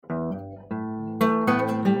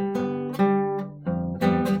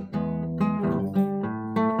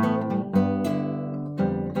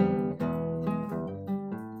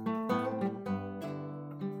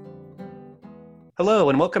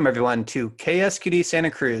and welcome everyone to KSQD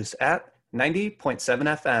Santa Cruz at 90.7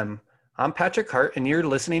 FM. I'm Patrick Hart, and you're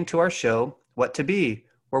listening to our show, What to Be,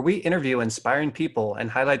 where we interview inspiring people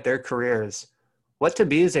and highlight their careers. What to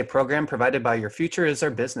Be is a program provided by Your Future is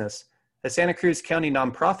Our Business, a Santa Cruz County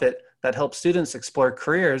nonprofit that helps students explore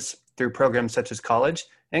careers through programs such as college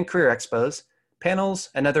and career expos, panels,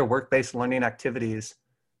 and other work-based learning activities.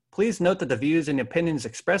 Please note that the views and opinions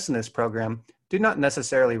expressed in this program do not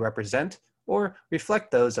necessarily represent or reflect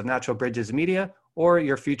those of Natural Bridges Media or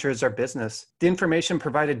Your Future is Our Business. The information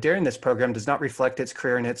provided during this program does not reflect its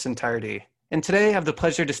career in its entirety. And today I have the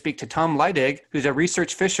pleasure to speak to Tom Laidig, who's a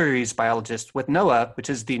research fisheries biologist with NOAA, which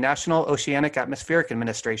is the National Oceanic Atmospheric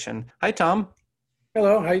Administration. Hi, Tom.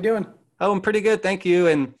 Hello, how you doing? Oh, I'm pretty good, thank you.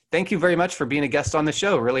 And thank you very much for being a guest on the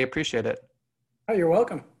show. Really appreciate it. Oh, you're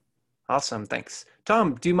welcome. Awesome, thanks.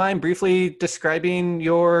 Tom, do you mind briefly describing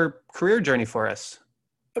your career journey for us?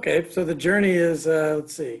 Okay, so the journey is, I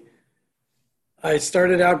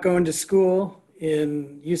started out going to school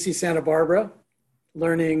in UC Santa Barbara,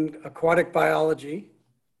 learning aquatic biology.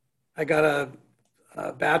 I got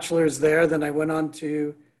a bachelor's there, then I went on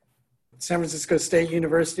to San Francisco State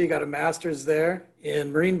University, got a master's there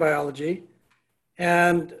in marine biology.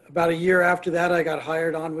 And about a year after that, I got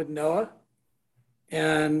hired on with NOAA.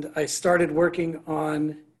 And I started working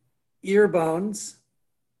on ear bones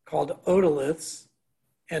called otoliths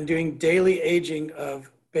and doing daily aging of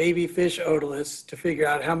baby fish otoliths to figure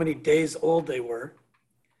out how many days old they were.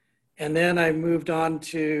 And then I moved on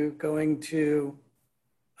to going to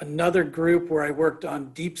another group where I worked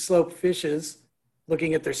on deep slope fishes,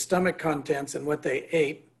 looking at their stomach contents and what they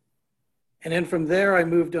ate. And then from there, I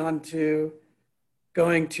moved on to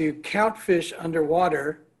going to count fish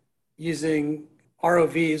underwater using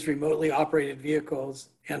ROVs, remotely operated vehicles,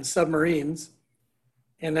 and submarines.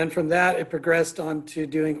 And then from that, it progressed on to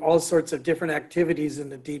doing all sorts of different activities in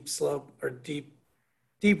the deep slope or deep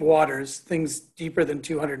waters, things deeper than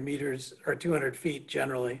 200 meters or 200 feet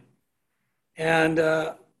generally. And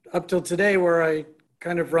up till today, where I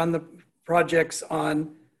kind of run the projects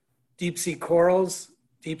on deep sea corals,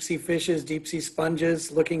 deep sea fishes, deep sea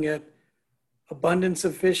sponges, looking at abundance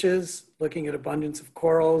of fishes, looking at abundance of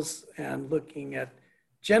corals, and looking at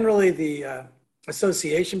generally the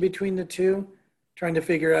association between the two, trying to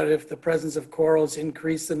figure out if the presence of corals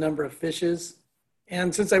increase the number of fishes.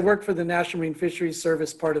 And since I work for the National Marine Fisheries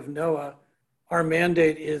Service, part of NOAA, our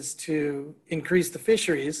mandate is to increase the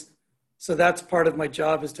fisheries. So that's part of my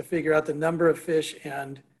job, is to figure out the number of fish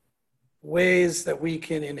and ways that we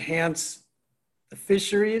can enhance the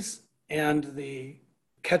fisheries and the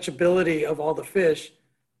catchability of all the fish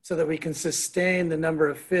so that we can sustain the number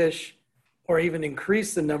of fish or even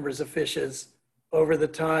increase the numbers of fishes over the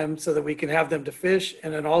time so that we can have them to fish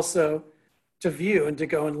and then also to view and to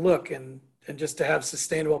go and look and just to have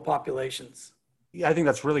sustainable populations. Yeah, I think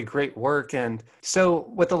that's really great work. And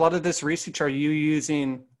so with a lot of this research, are you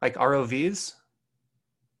using like ROVs?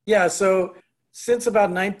 Yeah, so since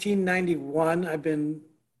about 1991, I've been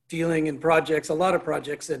dealing in projects, a lot of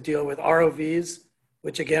projects that deal with ROVs,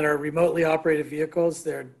 which again are remotely operated vehicles.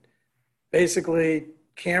 They're basically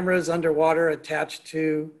cameras underwater attached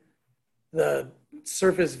to the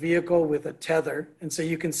surface vehicle with a tether. And so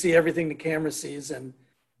you can see everything the camera sees and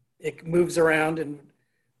it moves around. And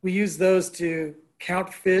we use those to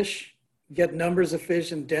count fish, get numbers of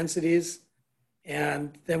fish and densities.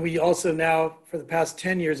 And then we also now, for the past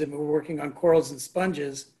 10 years, have been working on corals and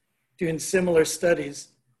sponges, doing similar studies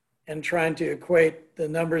and trying to equate the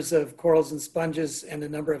numbers of corals and sponges and the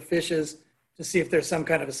number of fishes to see if there's some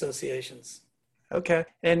kind of associations. Okay.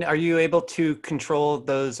 And are you able to control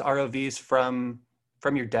those ROVs from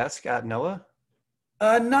your desk at NOAA?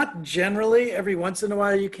 Not generally. Every once in a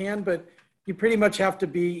while you can, but you pretty much have to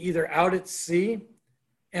be either out at sea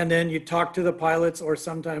and then you talk to the pilots, or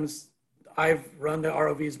sometimes I've run the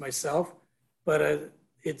ROVs myself, but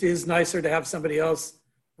it is nicer to have somebody else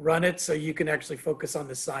run it so you can actually focus on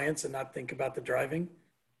the science and not think about the driving.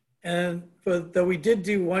 And though we did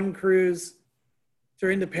do one cruise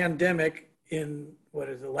during the pandemic in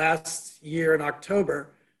last year in October,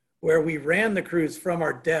 where we ran the cruise from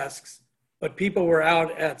our desks, but people were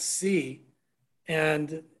out at sea.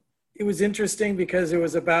 And it was interesting because it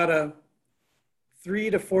was about a 3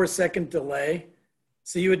 to 4 second delay.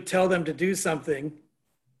 So you would tell them to do something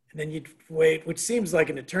and then you'd wait, which seems like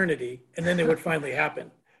an eternity, and then it would finally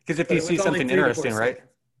happen. Because if you see something interesting, right?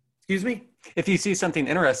 Excuse me? If you see something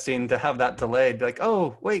interesting, to have that delayed, be like,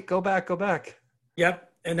 oh, wait, go back. Yep.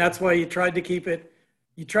 And that's why you tried to keep it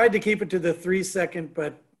to the 3 second,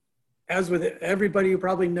 but as with everybody who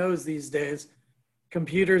probably knows these days,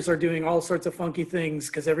 computers are doing all sorts of funky things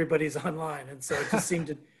because everybody's online. And so it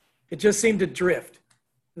just seemed to drift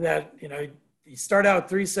that, you start out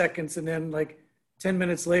 3 seconds and then like 10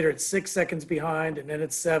 minutes later, it's 6 seconds behind, and then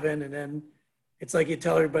it's 7. And then it's like you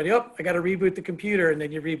tell everybody, oh, I got to reboot the computer. And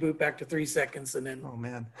then you reboot back to 3 seconds and then Oh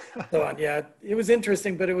man. so on. Yeah, it was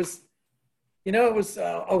interesting, but it was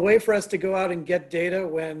a way for us to go out and get data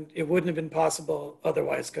when it wouldn't have been possible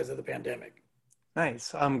otherwise because of the pandemic.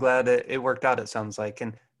 Nice. I'm glad it worked out, it sounds like.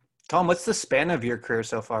 And Tom, what's the span of your career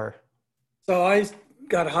so far? So I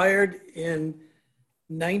got hired in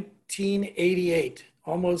 1988,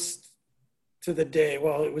 almost to the day.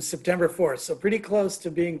 Well, it was September 4th, so pretty close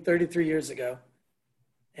to being 33 years ago.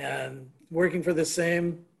 And working for the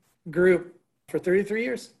same group for 33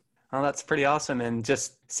 years. Oh, that's pretty awesome. And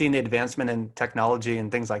just seeing the advancement in technology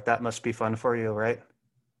and things like that must be fun for you, right?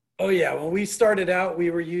 Oh, yeah. When we started out,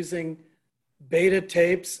 we were using beta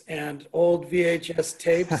tapes and old VHS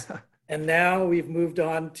tapes. And now we've moved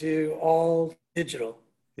on to all digital.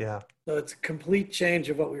 Yeah. So it's a complete change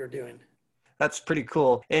of what we were doing. That's pretty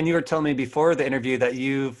cool. And you were telling me before the interview that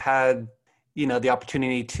you've had, the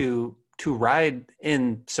opportunity to ride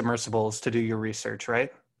in submersibles to do your research,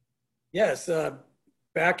 right? Yes.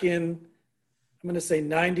 Back in, I'm going to say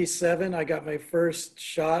 97, I got my first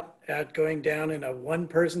shot at going down in a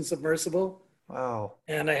one-person submersible. Wow.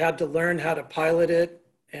 And I had to learn how to pilot it.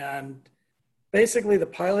 And basically the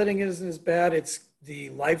piloting isn't as bad. It's the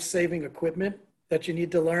life-saving equipment that you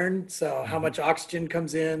need to learn. So how much oxygen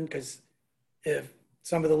comes in, because if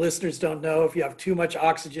some of the listeners don't know, if you have too much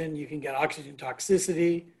oxygen, you can get oxygen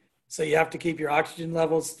toxicity. So you have to keep your oxygen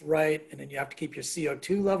levels right, and then you have to keep your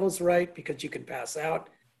CO2 levels right because you can pass out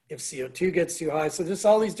if CO2 gets too high. So there's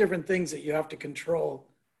all these different things that you have to control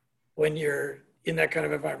when you're in that kind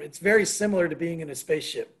of environment. It's very similar to being in a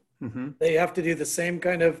spaceship. Mm-hmm. They have to do the same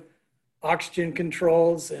kind of oxygen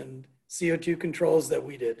controls and CO2 controls that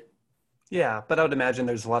we did. Yeah, but I would imagine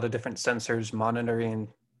there's a lot of different sensors monitoring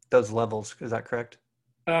those levels. Is that correct?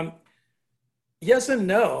 Yes and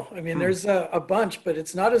no. I mean, there's a bunch, but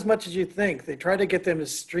it's not as much as you think. They try to get them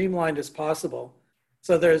as streamlined as possible.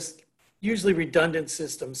 So there's usually redundant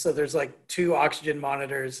systems. So there's like 2 oxygen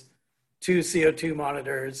monitors, 2 CO2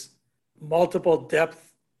 monitors, multiple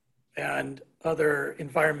depth and other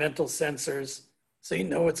environmental sensors, so you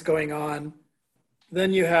know what's going on.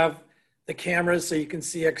 Then you have the cameras so you can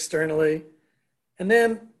see externally. And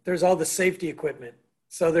then there's all the safety equipment.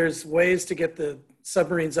 So there's ways to get the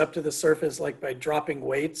submarines up to the surface, like by dropping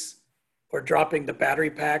weights or dropping the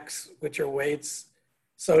battery packs, which are weights.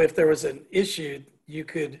 So if there was an issue, you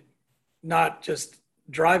could not just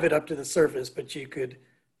drive it up to the surface, but you could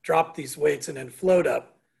drop these weights and then float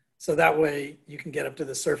up. So that way you can get up to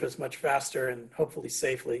the surface much faster and hopefully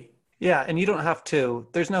safely. Yeah, and you don't have to,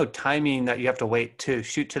 there's no timing that you have to wait to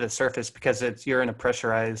shoot to the surface because you're in a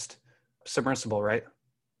pressurized submersible, right?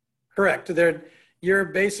 Correct. You're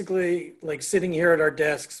basically like sitting here at our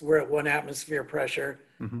desks. We're at 1 atmosphere pressure.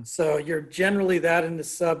 Mm-hmm. So you're generally that in the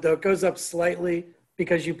sub, though it goes up slightly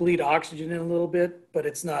because you bleed oxygen in a little bit, but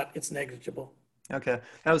it's negligible. Okay.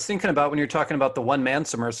 I was thinking about when you're talking about the one-man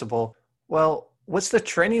submersible, well, what's the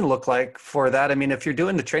training look like for that? I mean, if you're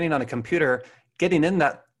doing the training on a computer, getting in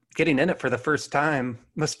it for the first time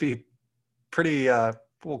must be pretty,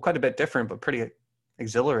 quite a bit different, but pretty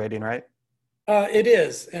exhilarating, right? It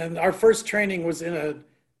is. And our first training was in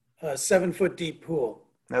a 7-foot deep pool.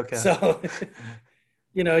 Okay. So,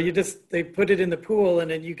 they put it in the pool and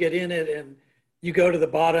then you get in it and you go to the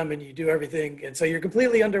bottom and you do everything. And so you're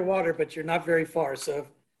completely underwater, but you're not very far. So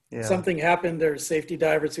if something happened, there's safety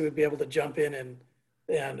divers who would be able to jump in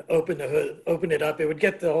and open the hood, open it up. It would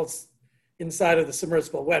get the whole inside of the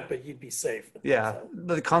submersible wet, but you'd be safe. Yeah. So.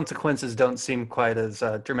 The consequences don't seem quite as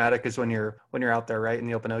dramatic as when you're out there, right, in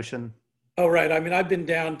the open ocean. Oh, right. I mean, I've been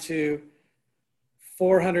down to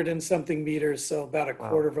 400 and something meters, so about a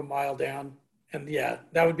quarter of a mile down. And yeah,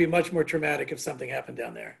 that would be much more traumatic if something happened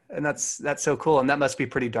down there. And that's so cool. And that must be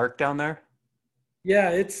pretty dark down there. Yeah,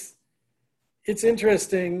 it's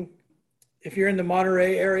interesting. If you're in the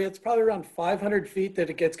Monterey area, it's probably around 500 feet that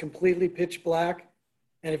it gets completely pitch black.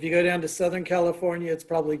 And if you go down to Southern California, it's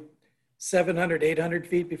probably 700, 800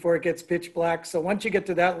 feet before it gets pitch black. So once you get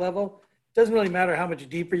to that level, it doesn't really matter how much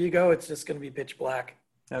deeper you go. It's just going to be pitch black.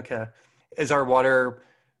 Okay. Is our water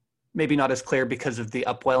maybe not as clear because of the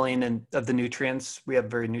upwelling and of the nutrients? We have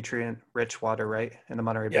very nutrient-rich water, right, in the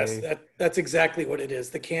Monterey Bay? Yes, that's exactly what it is.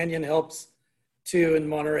 The canyon helps, too, in the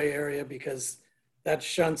Monterey area because that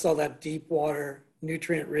shunts all that deep water,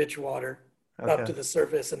 nutrient-rich water up to the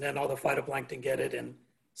surface, and then all the phytoplankton get it and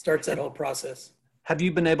starts that whole process. Have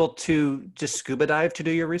you been able to just scuba dive to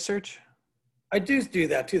do your research? I do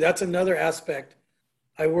that too. That's another aspect.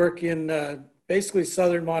 I work in basically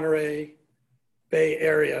southern Monterey Bay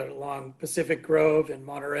area along Pacific Grove and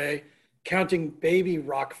Monterey, counting baby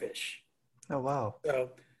rockfish. Oh, wow.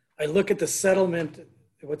 So I look at the settlement,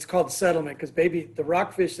 what's called settlement, because the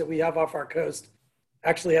rockfish that we have off our coast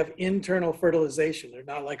actually have internal fertilization. They're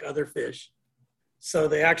not like other fish. So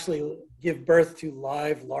they actually give birth to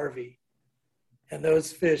live larvae. And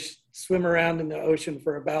those fish swim around in the ocean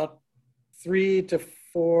for about 3 to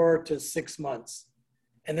 4 to 6 months.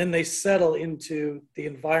 And then they settle into the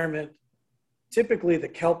environment, typically the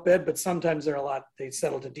kelp bed, but sometimes they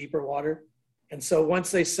settle to deeper water. And so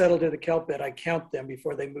once they settle to the kelp bed, I count them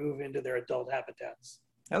before they move into their adult habitats.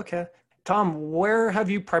 Okay. Tom, where have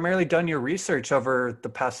you primarily done your research over the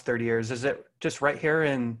past 30 years? Is it just right here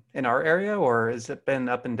in our area, or has it been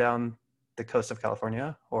up and down the coast of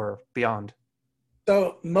California or beyond?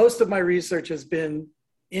 So most of my research has been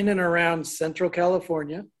in and around Central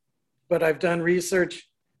California, but I've done research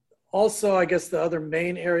also. I guess the other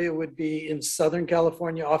main area would be in Southern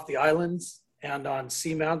California off the islands and on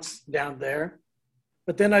seamounts down there.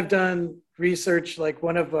 But then I've done research, like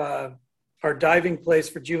one of our diving place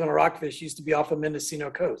for juvenile rockfish used to be off of Mendocino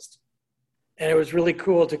Coast. And it was really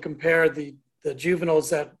cool to compare the juveniles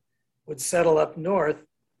that would settle up north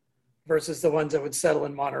versus the ones that would settle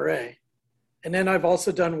in Monterey. And then I've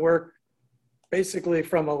also done work basically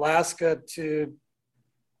from Alaska to,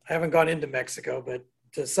 I haven't gone into Mexico, but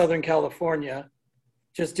to Southern California,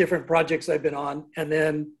 just different projects I've been on. And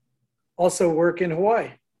then also work in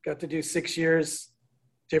Hawaii. Got to do 6 years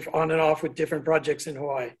on and off with different projects in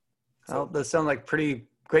Hawaii. So, those sound like pretty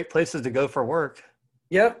great places to go for work.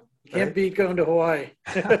 Yep. Can't beat going to Hawaii.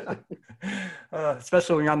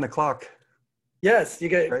 Especially when you're on the clock. Yes, you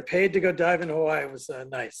get paid to go dive in Hawaii. It was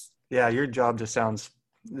nice. Yeah, your job just sounds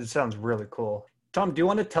really cool. Tom, do you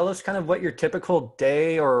want to tell us kind of what your typical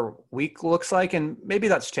day or week looks like? And maybe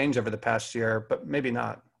that's changed over the past year, but maybe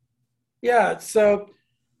not. Yeah, so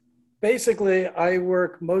basically I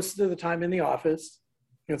work most of the time in the office.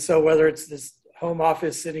 And so whether it's this home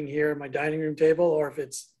office sitting here at my dining room table, or if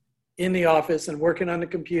it's in the office and working on the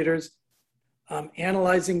computers,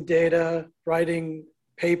 analyzing data, writing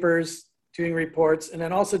papers, doing reports, and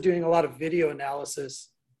then also doing a lot of video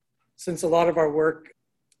analysis, since a lot of our work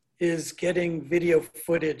is getting video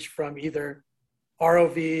footage from either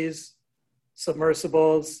ROVs,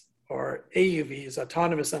 submersibles, or AUVs,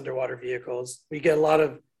 autonomous underwater vehicles. We get a lot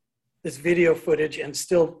of this video footage and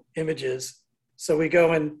still images. So we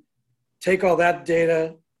go and take all that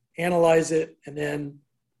data, analyze it, and then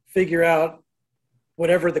figure out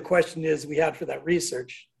whatever the question is we had for that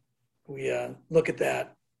research. We look at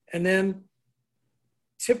that. And then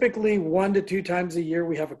typically 1 to 2 times a year,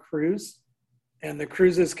 we have a cruise. And the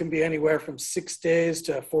cruises can be anywhere from 6 days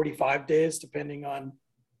to 45 days, depending on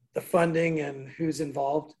the funding and who's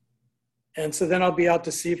involved. And so then I'll be out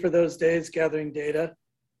to sea for those days gathering data.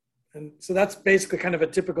 And so that's basically kind of a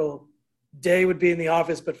typical day would be in the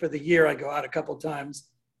office, but for the year I go out a couple times.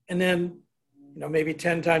 And then, maybe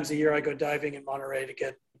 10 times a year I go diving in Monterey to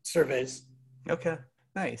get surveys. Okay,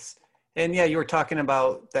 nice. And yeah, you were talking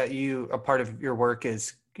about that a part of your work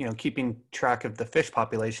is, keeping track of the fish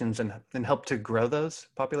populations and help to grow those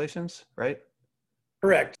populations, right?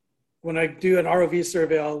 Correct. When I do an ROV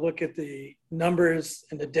survey, I'll look at the numbers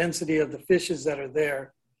and the density of the fishes that are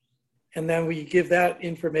there. And then we give that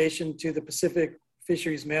information to the Pacific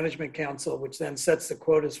Fisheries Management Council, which then sets the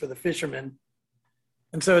quotas for the fishermen.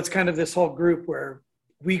 And so it's kind of this whole group where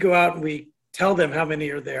we go out and we tell them how many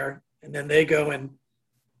are there, and then they go and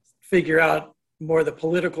figure out more the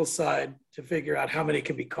political side to figure out how many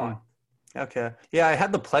can be caught. Okay. Yeah, I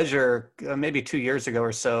had the pleasure maybe 2 years ago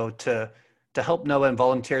or so to help NOAA and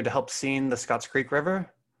volunteer to help seine the Scotts Creek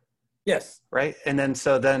River. Yes. Right. And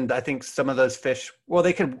then I think some of those fish, well,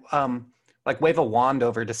 they could like wave a wand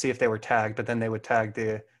over to see if they were tagged, but then they would tag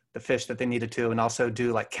the fish that they needed to, and also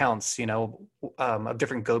do like counts, of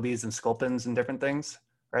different gobies and sculpins and different things.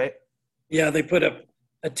 Right. Yeah. They put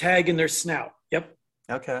a tag in their snout. Yep.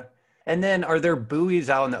 Okay. And then are there buoys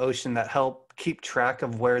out in the ocean that help keep track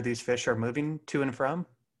of where these fish are moving to and from?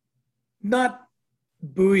 Not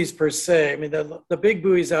buoys per se. I mean, the big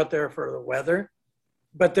buoys out there for the weather,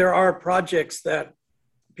 but there are projects that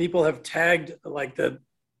people have tagged, like the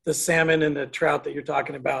salmon and the trout that you're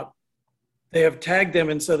talking about. They have tagged them,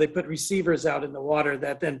 and so they put receivers out in the water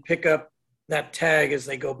that then pick up that tag as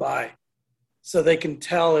they go by. So they can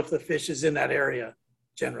tell if the fish is in that area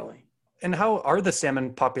generally. And how are the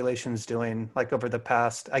salmon populations doing, like over the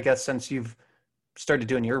past, I guess, since you've started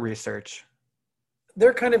doing your research?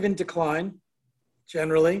 They're kind of in decline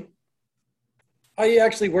generally. I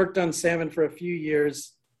actually worked on salmon for a few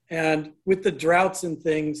years, and with the droughts and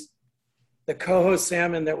things, the coho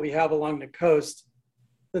salmon that we have along the coast,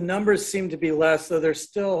 the numbers seem to be less, so they're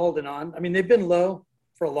still holding on. I mean, they've been low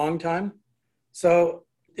for a long time. So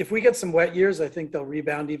if we get some wet years, I think they'll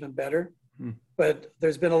rebound even better. But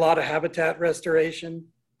there's been a lot of habitat restoration,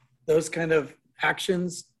 those kind of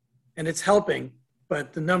actions, and it's helping,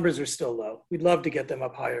 but the numbers are still low. We'd love to get them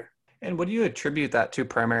up higher. And what do you attribute that to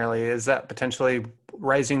primarily? Is that potentially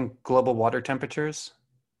rising global water temperatures?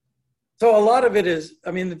 So a lot of it is, I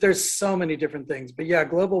mean, there's so many different things, but yeah,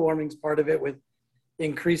 global warming is part of it with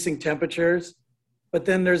increasing temperatures. But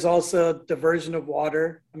then there's also diversion of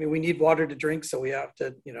water. I mean, we need water to drink, so we have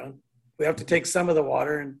to, we have to take some of the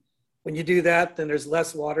water. And when you do that, then there's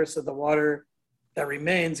less water, so the water that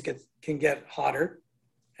remains can get hotter,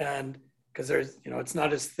 and because there's, it's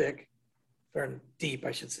not as thick or deep,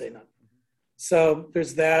 I should say, not. So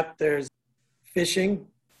there's that. There's fishing.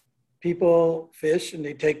 People fish and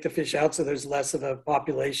they take the fish out, so there's less of a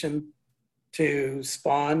population to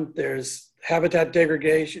spawn. There's habitat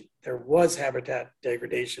degradation. There was habitat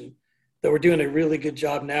degradation, though we're doing a really good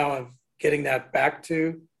job now of getting that back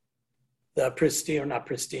to the pristine, or not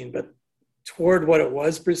pristine, but toward what it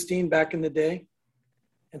was pristine back in the day.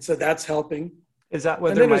 And so that's helping. Is that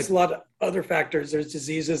what and then there's a lot of other factors. There's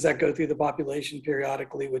diseases that go through the population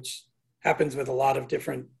periodically, which happens with a lot of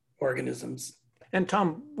different organisms. And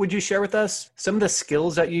Tom, would you share with us some of the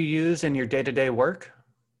skills that you use in your day-to-day work?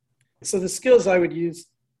 So the skills I would use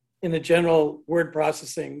in the general word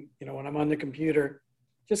processing, when I'm on the computer,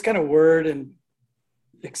 just kind of Word and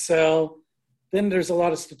Excel. Then there's a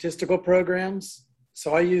lot of statistical programs.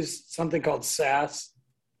 So I use something called SAS,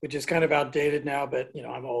 which is kind of outdated now, but I'm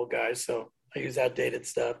an old guy, so I use outdated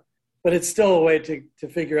stuff. But it's still a way to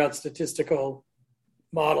figure out statistical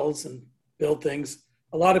models and build things.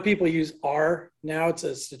 A lot of people use R now. It's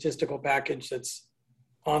a statistical package that's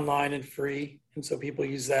online and free, and so people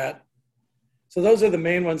use that. So those are the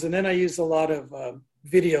main ones. And then I use a lot of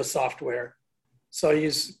video software. So I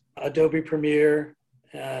use Adobe Premiere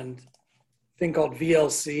and a thing called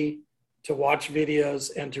VLC to watch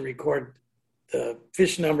videos and to record the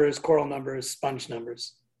fish numbers, coral numbers, sponge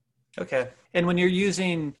numbers. Okay. And when you're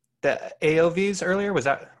using the AOVs earlier, was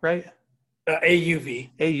that right?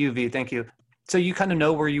 AUV. AUV, thank you. So you kind of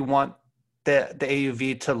know where you want the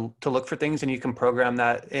AUV to look for things, and you can program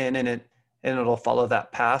that in, and it'll follow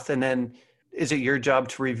that path. And then is it your job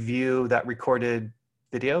to review that recorded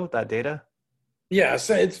video, that data? Yeah,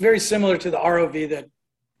 so it's very similar to the ROV that,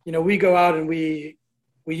 we go out and we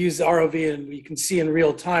use the ROV and we can see in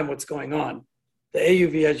real time what's going on. The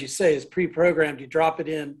AUV, as you say, is pre-programmed. You drop it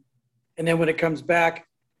in, and then when it comes back,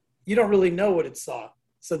 you don't really know what it saw.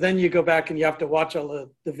 So then you go back and you have to watch all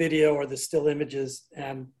the video or the still images,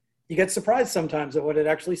 and you get surprised sometimes at what it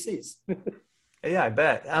actually sees. Yeah, I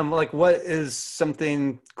bet. What is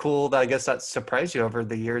something cool that I guess that surprised you over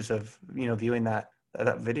the years of, viewing that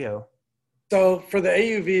video? So for the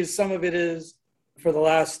AUVs, some of it is for the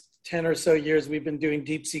last 10 or so years, we've been doing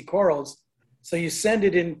deep sea corals. So you send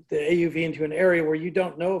it in the AUV into an area where you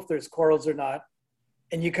don't know if there's corals or not.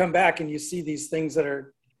 And you come back and you see these things that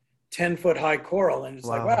are 10-foot high coral. And it's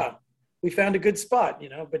like, wow, we found a good spot,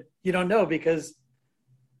 but you don't know because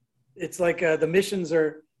it's like the missions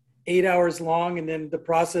are 8 hours long, and then the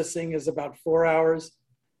processing is about 4 hours.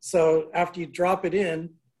 So after you drop it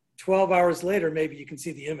in, 12 hours later, maybe you can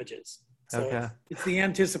see the images. So okay. It's the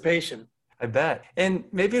anticipation. I bet. And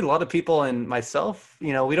maybe a lot of people, and myself,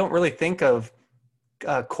 we don't really think of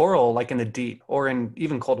coral like in the deep or in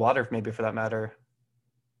even cold water, maybe for that matter.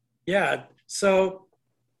 Yeah. So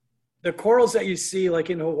the corals that you see like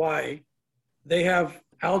in Hawaii, they have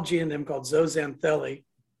algae in them called zooxanthellae,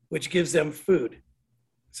 which gives them food.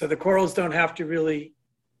 So the corals don't have to really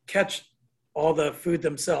catch all the food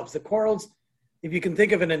themselves. The corals, if you can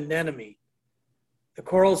think of an anemone, the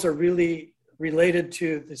corals are really related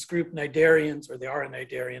to this group Cnidarians, or they are a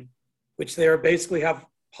Cnidarian, which they are basically have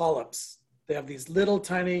polyps. They have these little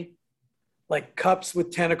tiny like cups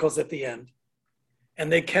with tentacles at the end,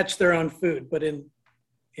 and they catch their own food. But in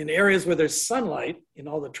areas where there's sunlight, in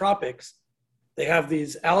all the tropics, they have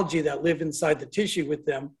these algae that live inside the tissue with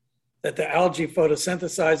them, that the algae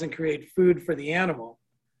photosynthesize and create food for the animal.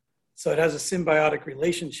 So it has a symbiotic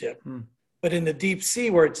relationship. But in the deep sea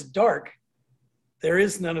where it's dark, there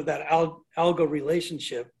is none of that algal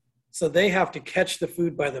relationship. So they have to catch the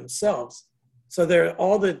food by themselves. So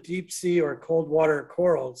all the deep sea or cold water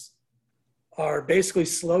corals are basically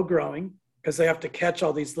slow growing because they have to catch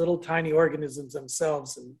all these little tiny organisms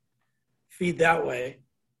themselves and feed that way.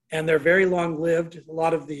 And they're very long lived. A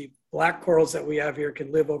lot of the black corals that we have here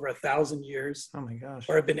can live over 1,000 years Oh my gosh.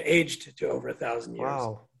 or have been aged to over 1,000 years.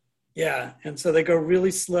 Wow. Yeah. And so they go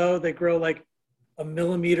really slow. They grow like a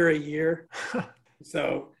millimeter a year.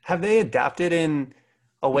 So Have they adapted in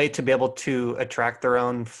a way to be able to attract their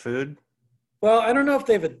own food well, I don't know if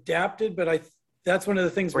they've adapted, but that's one of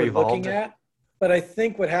the things or we're evolved? looking at. But I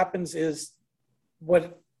think what happens is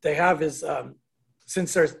what they have is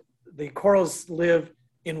since the corals live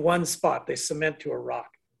in one spot, they cement to a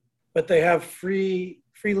rock, but they have free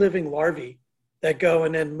living larvae that go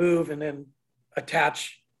and then move and then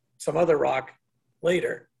attach some other rock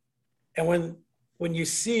later. And when you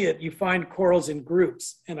see it, you find corals in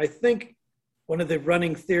groups. And I think one of the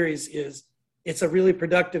running theories is it's a really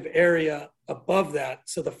productive area above that.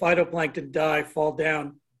 So the phytoplankton die, fall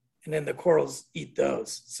down, and then the corals eat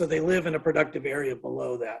those. So they live in a productive area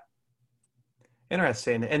below that.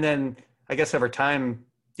 Interesting. And then I guess over time,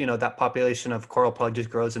 that population of coral probably just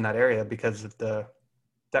grows in that area because of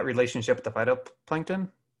that relationship with the phytoplankton.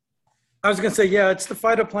 I was going to say, yeah, it's the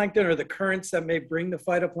phytoplankton or the currents that may bring the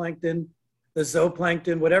phytoplankton, the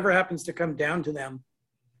zooplankton, whatever happens to come down to them.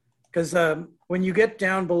 Because when you get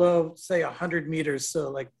down below, say 100 meters, so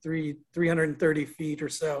like 330 feet or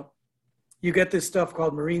so, you get this stuff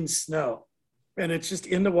called marine snow. And it's just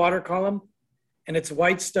in the water column. And it's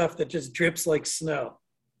white stuff that just drips like snow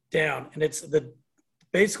down. And it's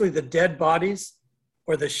basically the dead bodies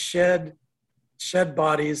or the shed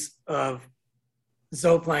bodies of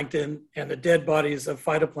zooplankton and the dead bodies of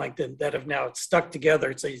phytoplankton that have now stuck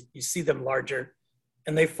together. So you see them larger.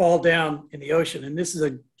 And they fall down in the ocean. And this is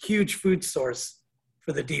a huge food source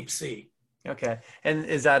for the deep sea. Okay. And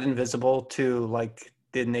is that invisible to like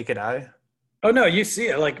the naked eye? Oh no, you see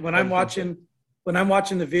it. Like when I'm watching the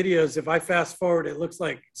videos, if I fast forward, it looks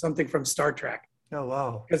like something from Star Trek. Oh,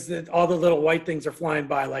 wow. Because all the little white things are flying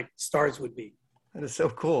by like stars would be. That is so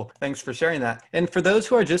cool. Thanks for sharing that. And for those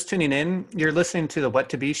who are just tuning in, you're listening to the What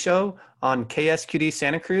to Be show on KSQD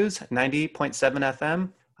Santa Cruz, 90.7 FM.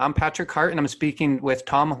 I'm Patrick Hart, and I'm speaking with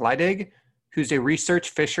Tom Laidig, who's a research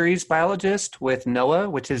fisheries biologist with NOAA,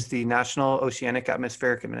 which is the National Oceanic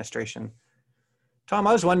Atmospheric Administration. Tom,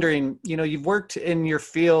 I was wondering, you've worked in your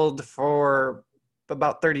field for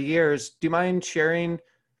about 30 years. Do you mind sharing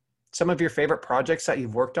some of your favorite projects that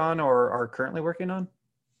you've worked on or are currently working on?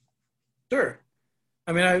 Sure.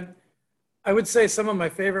 I mean, I would say some of my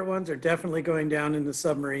favorite ones are definitely going down in the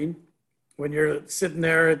submarine. When you're sitting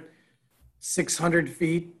there at 600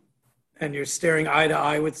 feet and you're staring eye to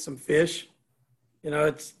eye with some fish,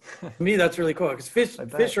 it's to me, that's really cool because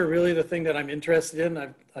fish are really the thing that I'm interested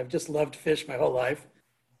in. I've just loved fish my whole life.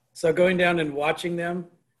 So going down and watching them,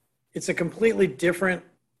 it's a completely different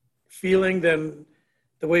feeling than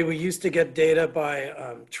the way we used to get data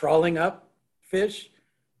by trawling up fish.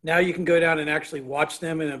 Now you can go down and actually watch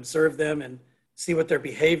them and observe them and see what their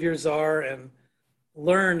behaviors are and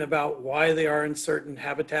learn about why they are in certain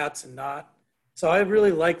habitats and not. So I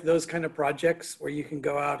really like those kind of projects where you can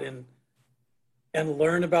go out and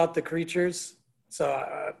learn about the creatures.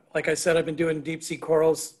 So like I said, I've been doing deep sea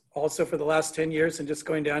corals also for the last 10 years and just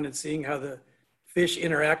going down and seeing how the fish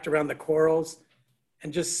interact around the corals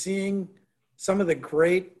and just seeing some of the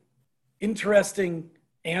great, interesting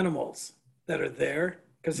animals that are there.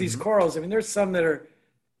 Because these corals, I mean, there's some that are,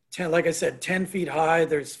 10 feet high.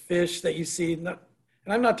 There's fish that you see, and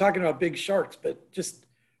I'm not talking about big sharks, but just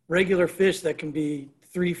regular fish that can be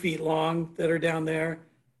 3 feet long that are down there.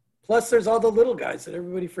 Plus, there's all the little guys that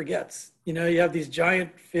everybody forgets. You have these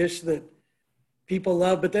giant fish that people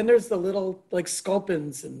love, but then there's the little like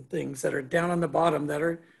sculpins and things that are down on the bottom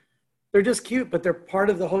they're just cute, but they're part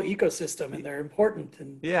of the whole ecosystem and they're important.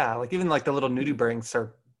 And yeah, like even like the little nudibranchs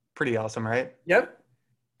are pretty awesome, right? Yep.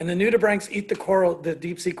 And the nudibranchs eat the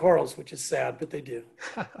deep sea corals, which is sad, but they do.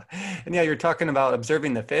 And yeah, you're talking about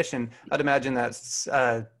observing the fish, and I'd imagine that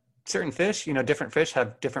certain fish, different fish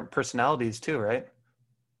have different personalities too, right?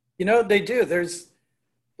 They do. There's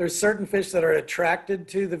certain fish that are attracted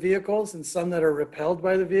to the vehicles and some that are repelled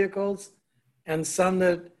by the vehicles and some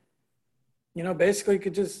that, basically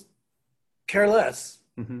could just care less.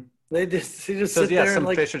 Mm-hmm. They just sit yeah, there some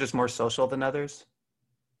and fish are just more social than others.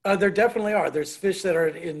 There definitely are. There's fish that are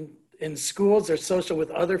in schools, they're social with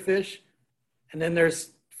other fish. And then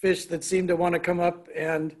there's fish that seem to want to come up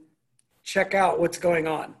and check out what's going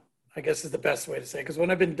on, I guess is the best way to say. Because when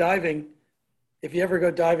I've been diving, if you ever go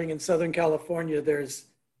diving in Southern California, there's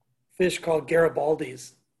fish called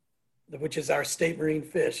Garibaldis, which is our state marine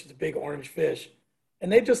fish. It's a big orange fish.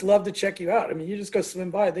 And they just love to check you out. I mean, you just go swim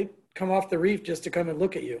by. They come off the reef just to come and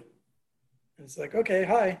look at you. And it's like, okay,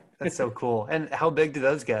 hi. That's so cool. And how big do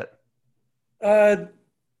those get?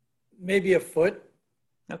 Maybe a foot.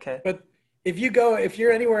 Okay. But if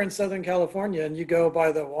you're anywhere in Southern California and you go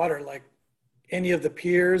by the water, like any of the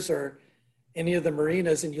piers or any of the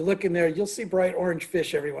marinas, and you look in there, you'll see bright orange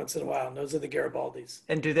fish every once in a while. And those are the Garibaldis.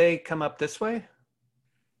 And do they come up this way?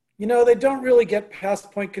 They don't really get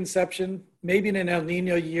past Point Conception. Maybe in an El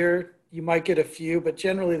Nino year, you might get a few, but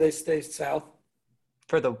generally they stay south.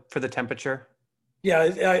 For the temperature?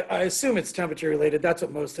 Yeah, I assume it's temperature related. That's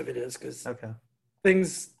what most of it is, because Okay.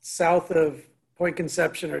 things south of Point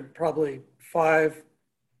Conception are probably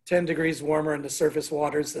 5-10 degrees warmer in the surface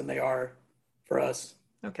waters than they are for us.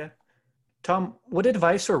 Okay. Tom, what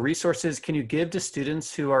advice or resources can you give to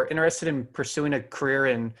students who are interested in pursuing a career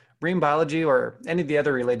in marine biology or any of the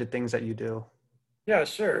other related things that you do? Yeah,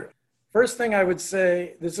 sure. First thing I would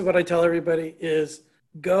say, this is what I tell everybody, is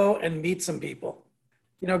go and meet some people.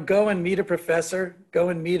 Go and meet a professor, go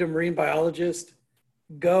and meet a marine biologist,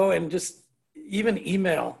 go and just even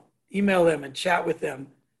email them and chat with them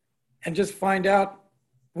and just find out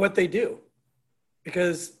what they do.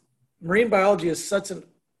 Because marine biology is such an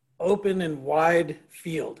open and wide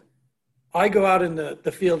field. I go out in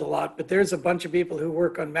the field a lot, but there's a bunch of people who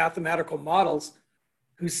work on mathematical models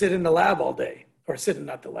who sit in the lab all day, or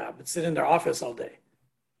not the lab, but sit in their office all day.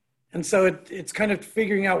 And so it's kind of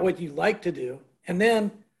figuring out what you like to do. And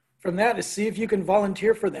then from that is see if you can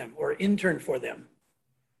volunteer for them or intern for them.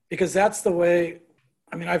 Because that's the way,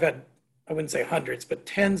 I've had, I wouldn't say hundreds, but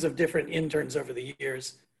tens of different interns over the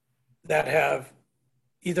years that have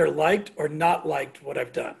either liked or not liked what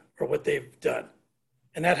I've done or what they've done.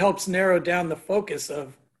 And that helps narrow down the focus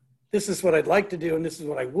of this is what I'd like to do and this is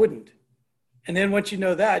what I wouldn't. And then once you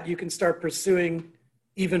know that, you can start pursuing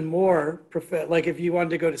even more. Like if you wanted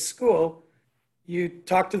to go to school, you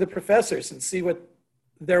talk to the professors and see what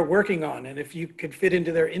they're working on and if you could fit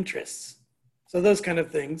into their interests. So those kind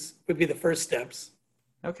of things would be the first steps.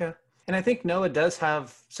 Okay. And I think NOAA does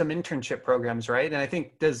have some internship programs, right? And I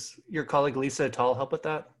think, does your colleague Lisa Tall help with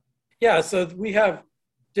that? Yeah, so we have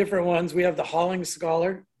different ones. We have the Hauling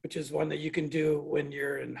Scholar, which is one that you can do when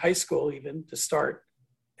you're in high school even to start.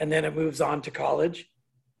 And then it moves on to college.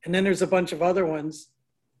 And then there's a bunch of other ones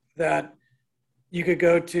that you could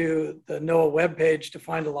go to the NOAA webpage to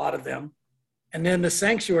find a lot of them. And then the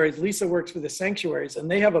sanctuaries, Lisa works with the sanctuaries,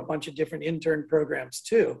 and they have a bunch of different intern programs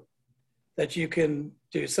too that you can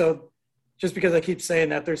do. So just because I keep saying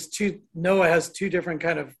that, NOAA has two different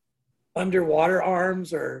kind of underwater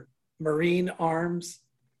arms or marine arms.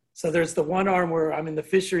 So there's the one arm where I'm in the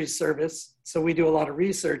fisheries service, so we do a lot of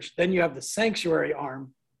research. Then you have the sanctuary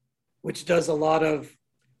arm, which does a lot of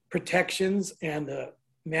protections and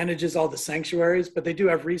manages all the sanctuaries, but they do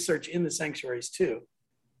have research in the sanctuaries too.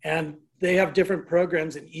 And they have different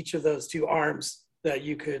programs in each of those two arms that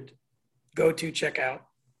you could go to check out.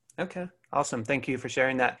 Okay, awesome. Thank you for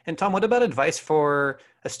sharing that. And Tom, what about advice for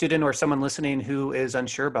a student or someone listening who is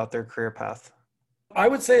unsure about their career path? I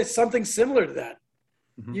would say it's something similar to that.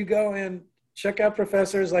 Mm-hmm. You go and check out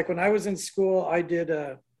professors. Like when I was in school, I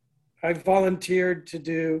volunteered to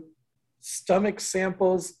do stomach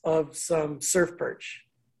samples of some surf perch.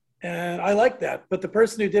 And I liked that. But the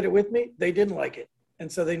person who did it with me, they didn't like it.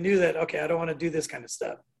 And so they knew that, okay, I don't want to do this kind of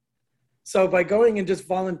stuff. So by going and just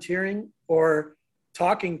volunteering or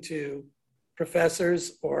talking to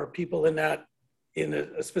professors or people in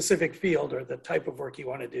a specific field or the type of work you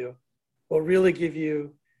want to do will really give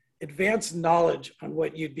you advanced knowledge on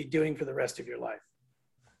what you'd be doing for the rest of your life.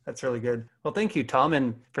 That's really good. Well, thank you, Tom,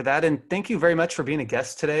 and for that. And thank you very much for being a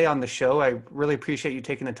guest today on the show. I really appreciate you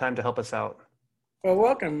taking the time to help us out. Well,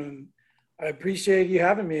 welcome. And I appreciate you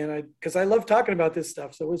having me, because I love talking about this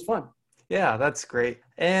stuff. So it was fun. Yeah, that's great.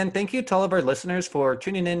 And thank you to all of our listeners for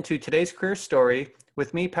tuning in to today's career story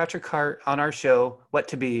with me, Patrick Hart, on our show, What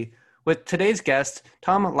to Be, with today's guest,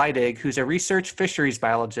 Tom Laidig, who's a research fisheries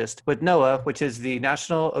biologist with NOAA, which is the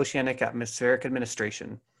National Oceanic Atmospheric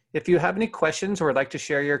Administration. If you have any questions or would like to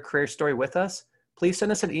share your career story with us, please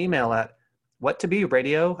send us an email at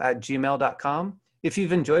whattoberadio@gmail.com. If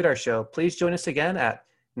you've enjoyed our show, please join us again at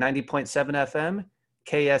 90.7 FM,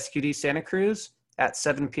 KSQD Santa Cruz at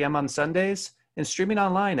 7 p.m. on Sundays, and streaming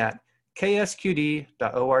online at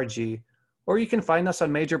ksqd.org, or you can find us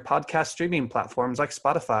on major podcast streaming platforms like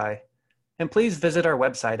Spotify. And please visit our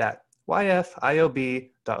website at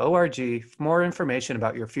yfiob.org for more information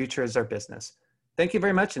about your future as our business. Thank you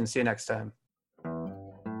very much and see you next time.